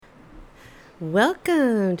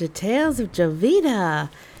Welcome to Tales of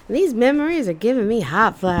Jovita. These memories are giving me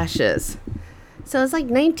hot flashes. So it's like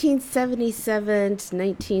 1977 to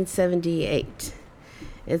 1978.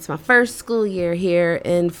 It's my first school year here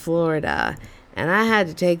in Florida, and I had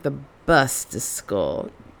to take the bus to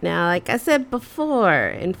school. Now, like I said before,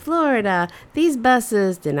 in Florida, these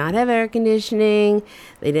buses did not have air conditioning.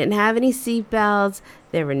 They didn't have any seatbelts.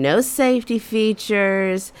 There were no safety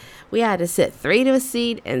features. We had to sit 3 to a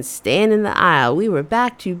seat and stand in the aisle. We were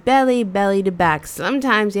back to belly to back.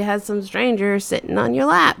 Sometimes you had some stranger sitting on your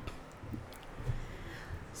lap.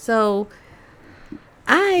 So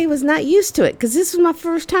I was not used to it because this was my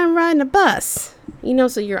first time riding a bus.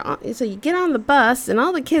 So you get on the bus and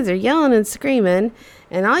all the kids are yelling and screaming,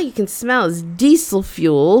 and all you can smell is diesel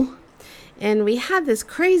fuel. And we had this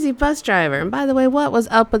crazy bus driver. And by the way, what was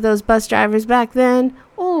up with those bus drivers back then?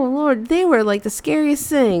 Oh, Lord, they were like the scariest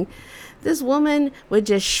thing. This woman would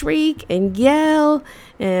just shriek and yell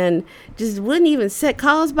and just wouldn't even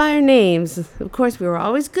call us by our names. Of course, we were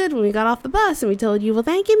always good when we got off the bus and we told you, well,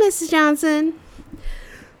 thank you, Mrs. Johnson.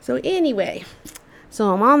 So anyway,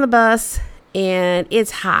 I'm on the bus and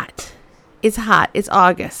it's hot. It's hot. It's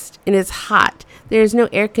August and it's hot. There's no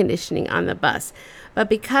air conditioning on the bus. But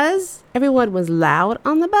because everyone was loud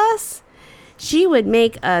on the bus, she would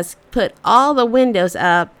make us put all the windows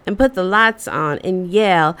up and put the lights on and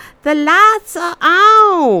yell, "The lights are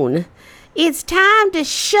on! It's time to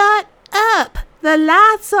shut up! The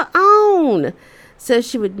lights are on!" So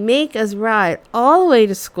she would make us ride all the way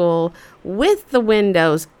to school with the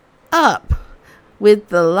windows up, with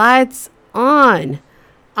the lights on.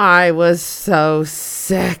 I was so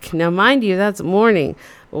sick. Now, mind you, that's morning.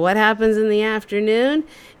 But what happens in the afternoon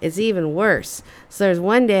is even worse. So there's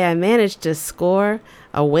one day I managed to score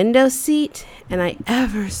a window seat, and I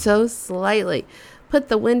ever so slightly put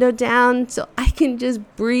the window down so I can just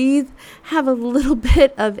breathe, have a little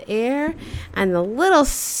bit of air, and the little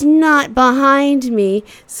snot behind me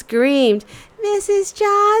screamed, "Mrs.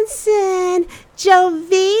 Johnson,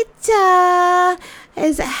 Jovita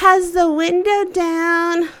has the window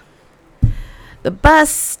down." The bus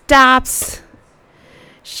stops.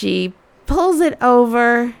 She pulls it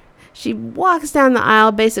over. She walks down the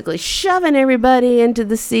aisle, basically shoving everybody into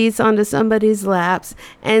the seats onto somebody's laps,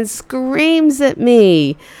 and screams at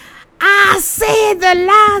me, "I said the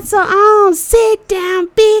lights are on. Sit down,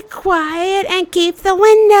 be quiet, and keep the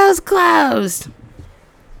windows closed."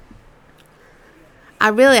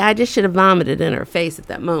 I just should have vomited in her face at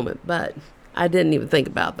that moment, but I didn't even think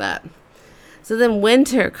about that. So then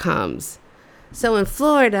winter comes. So in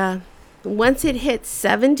Florida, once it hits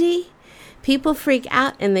 70, people freak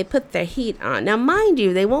out and they put their heat on. Now, mind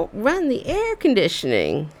you, they won't run the air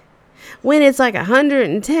conditioning when it's like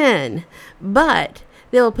 110, but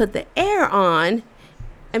they'll put the heat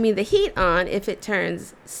on if it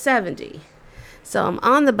turns 70. So I'm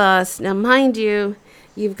on the bus. Now, mind you,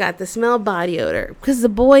 you've got the smell of body odor because the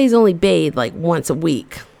boys only bathe like once a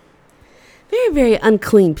week. Very, very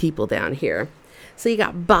unclean people down here. So you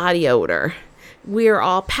got body odor. We're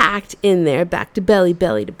all packed in there, back to belly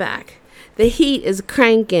to back. The heat is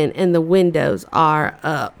cranking and the windows are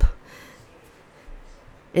up.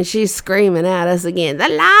 And she's screaming at us again, "The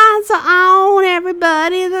lights are on,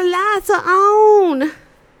 everybody, the lights are on."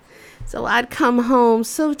 So I'd come home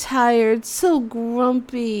so tired, so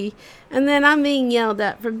grumpy. And then I'm being yelled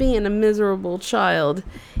at for being a miserable child.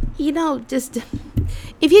 Just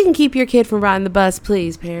if you can keep your kid from riding the bus,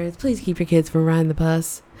 please, parents, please keep your kids from riding the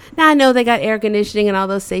bus. Now, I know they got air conditioning and all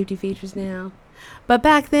those safety features now, but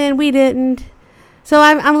back then we didn't. So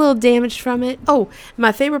I'm a little damaged from it. Oh,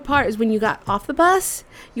 my favorite part is when you got off the bus,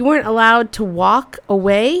 you weren't allowed to walk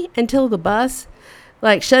away until the bus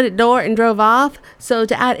shut its door and drove off. So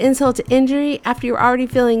to add insult to injury, after you're already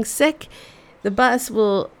feeling sick, the bus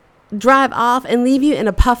will drive off and leave you in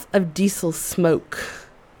a puff of diesel smoke.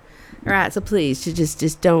 All right, so please,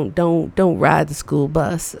 just don't ride the school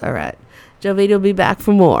bus. All right. Jovita will be back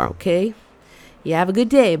for more, okay? You have a good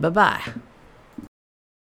day. Bye-bye.